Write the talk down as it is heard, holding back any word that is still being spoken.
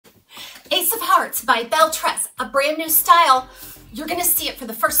Hearts by Belle Tress, a brand new style. You're gonna see it for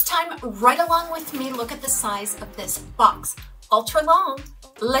the first time right along with me. Look at the size of this box. Ultra long.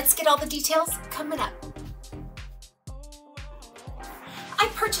 Let's get all the details coming up. I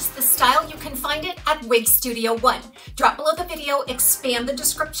purchased this style. You can find it at Wig Studio One. Drop below the video, expand the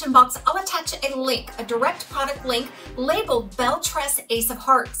description box. I'll attach a link, a direct product link labeled Belle Tress Ace of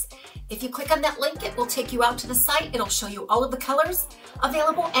Hearts. If you click on that link, it will take you out to the site. It'll show you all of the colors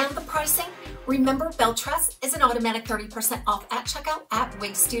available and the pricing. Remember, Belle Tress is an automatic 30% off at checkout at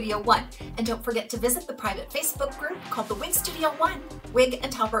Wig Studio One. And don't forget to visit the private Facebook group called the Wig Studio One Wig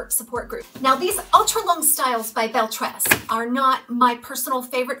and Topper Support Group. Now, these ultra long styles by Belle Tress are not my personal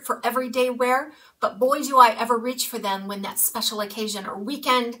favorite for everyday wear, but boy, do I ever reach for them when that special occasion or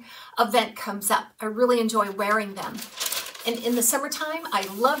weekend event comes up. I really enjoy wearing them. And in the summertime,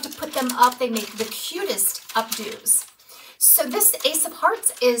 I love to put them up. They make the cutest updos. So this Ace of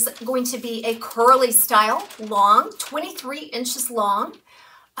Hearts is going to be a curly style, long, 23 inches long.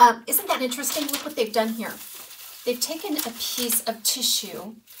 Isn't that interesting? Look what they've done here. They've taken a piece of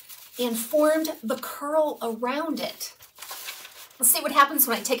tissue and formed the curl around it. Let's see what happens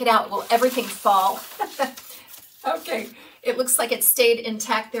when I take it out. Will everything fall? Okay. It looks like it stayed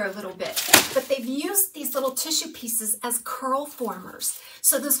intact there a little bit, but they've used these little tissue pieces as curl formers.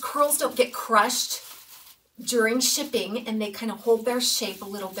 So those curls don't get crushed during shipping and they kind of hold their shape a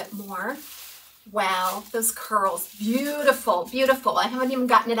little bit more. Wow, those curls, beautiful, beautiful. I haven't even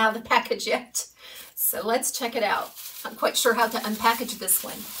gotten it out of the package yet. So let's check it out. I'm quite sure how to unpackage this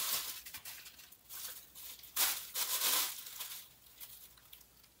one.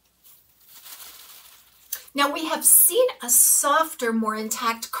 Now, we have seen a softer, more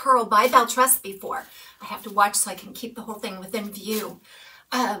intact curl by Belle Tress before. I have to watch so I can keep the whole thing within view.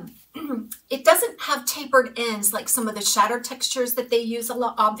 It doesn't have tapered ends like some of the shatter textures that they use a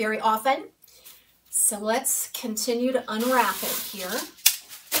lot, very often. So let's continue to unwrap it here.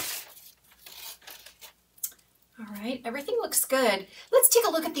 All right, everything looks good. Let's take a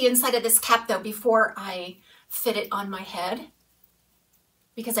look at the inside of this cap though before I fit it on my head,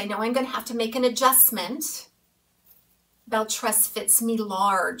 because I know I'm going to have to make an adjustment. Belle Tress fits me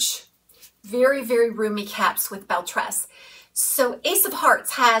large. Very, very roomy caps with Belle Tress. So Ace of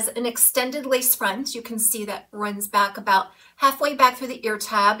Hearts has an extended lace front. You can see that runs back about halfway back through the ear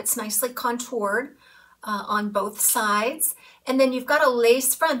tab. It's nicely contoured on both sides. And then you've got a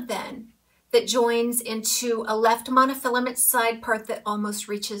lace front then that joins into a left monofilament side part that almost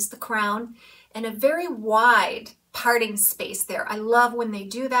reaches the crown, and a very wide parting space there. I love when they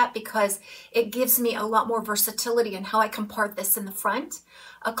do that because it gives me a lot more versatility in how I can part this in the front.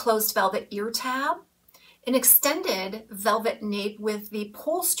 A closed velvet ear tab, an extended velvet nape with the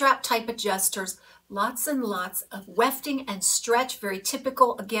pull strap type adjusters, lots and lots of wefting and stretch, very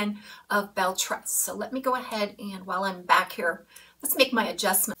typical again of Belle Tress. So let me go ahead and while I'm back here, let's make my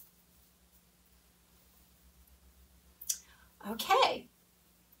adjustment. Okay.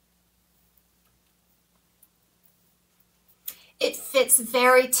 It fits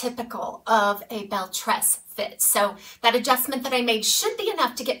very typical of a Belle Tress fit. So that adjustment that I made should be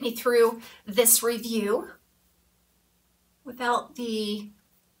enough to get me through this review without the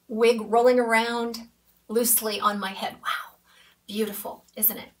wig rolling around loosely on my head. Wow, beautiful,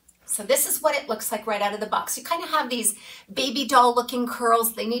 isn't it? So this is what it looks like right out of the box. You kind of have these baby doll looking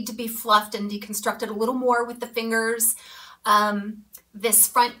curls. They need to be fluffed and deconstructed a little more with the fingers. This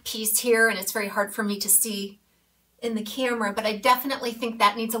front piece here, and it's very hard for me to see in the camera, but I definitely think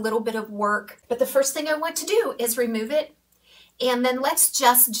that needs a little bit of work. But the first thing I want to do is remove it, and then let's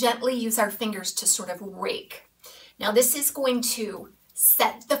just gently use our fingers to sort of rake. Now this is going to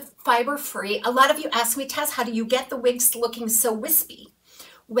set the fiber free. A lot of you ask me, Taz, how do you get the wigs looking so wispy?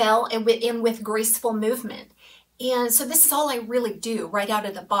 Well, and with graceful movement. And so this is all I really do right out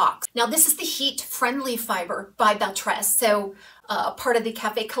of the box. Now this is the heat-friendly fiber by Belle Tress. So part of the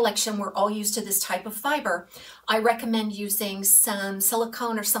cafe collection, we're all used to this type of fiber. I recommend using some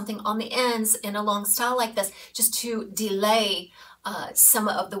silicone or something on the ends in a long style like this, just to delay some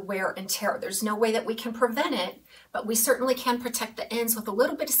of the wear and tear. There's no way that we can prevent it, but we certainly can protect the ends with a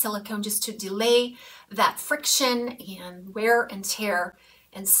little bit of silicone just to delay that friction and wear and tear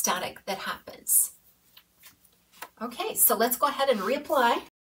and static that happens. Okay, so let's go ahead and reapply.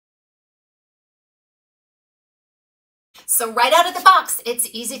 So right out of the box, it's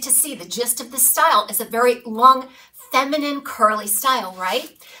easy to see the gist of this style is a very long, feminine, curly style,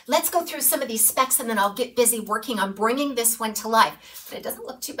 right? Let's go through some of these specs and then I'll get busy working on bringing this one to life. But it doesn't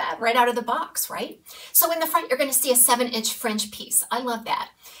look too bad right out of the box, right? So in the front, you're going to see a 7-inch fringe piece. I love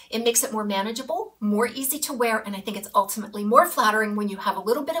that. It makes it more manageable, more easy to wear, and I think it's ultimately more flattering when you have a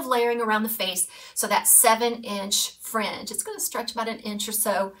little bit of layering around the face. So that 7-inch fringe, it's going to stretch about 1 inch or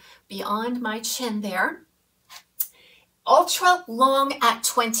so beyond my chin there. Ultra long at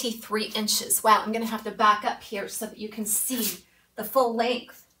 23 inches. Wow, I'm going to have to back up here so that you can see the full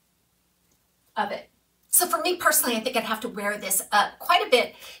length of it. So for me personally, I think I'd have to wear this quite a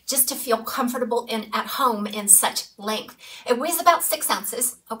bit just to feel comfortable at home in such length. It weighs about 6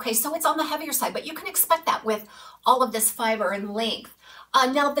 ounces. Okay, so it's on the heavier side, but you can expect that with all of this fiber and length.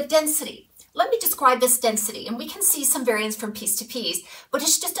 Now the density. Let me describe this density, and we can see some variance from piece to piece, but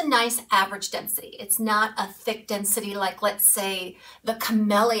it's just a nice average density. It's not a thick density like, let's say, the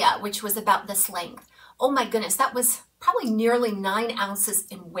camellia, which was about this length. Oh my goodness, that was probably nearly 9 ounces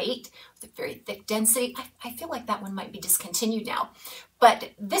in weight with a very thick density. I feel like that one might be discontinued now.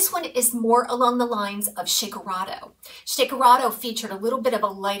 But this one is more along the lines of Shakerado. Shakerado featured a little bit of a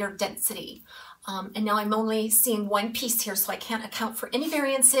lighter density. And now I'm only seeing one piece here, so I can't account for any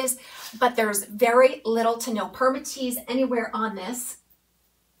variances, but there's very little to no permatease anywhere on this.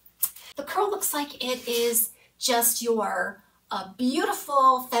 The curl looks like it is just your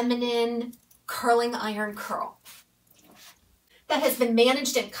beautiful, feminine, curling iron curl that has been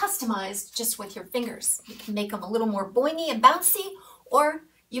managed and customized just with your fingers. You can make them a little more boingy and bouncy, or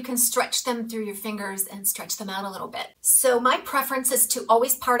you can stretch them through your fingers and stretch them out a little bit. So my preference is to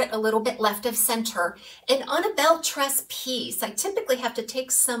always part it a little bit left of center. And on a Belle Tress piece, I typically have to take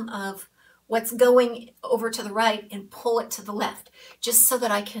some of what's going over to the right and pull it to the left, just so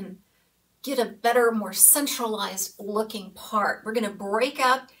that I can get a better, more centralized looking part. We're gonna break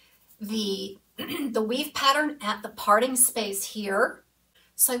out the weave pattern at the parting space here.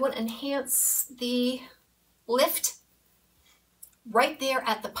 So I want to enhance the lift right there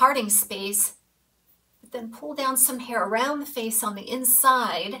at the parting space, but then pull down some hair around the face on the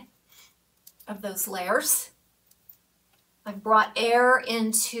inside of those layers. I've brought air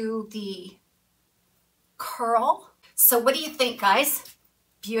into the curl. So what do you think, guys?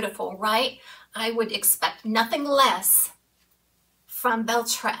 Beautiful, right? I would expect nothing less from Belle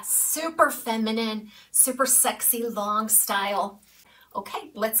Tress. Super feminine, super sexy, long style.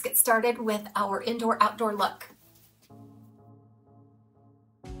 Okay, let's get started with our indoor-outdoor look.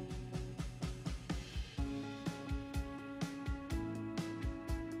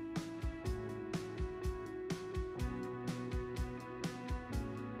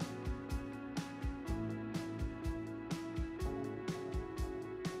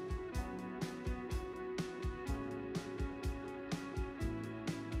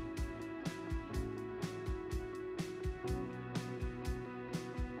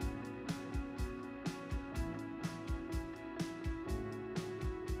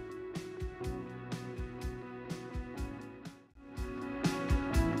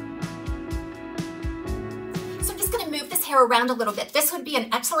 Move this hair around a little bit. This would be an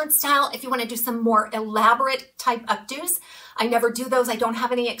excellent style if you want to do some more elaborate type updos. I never do those. I don't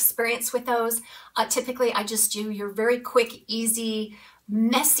have any experience with those. Typically, I just do your very quick, easy,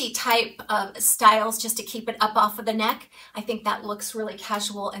 messy type of styles just to keep it up off of the neck. I think that looks really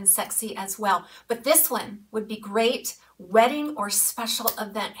casual and sexy as well. But this one would be great wedding or special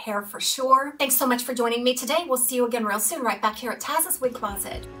event hair for sure. Thanks so much for joining me today. We'll see you again real soon right back here at TAZSWIG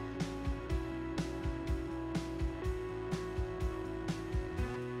Closet.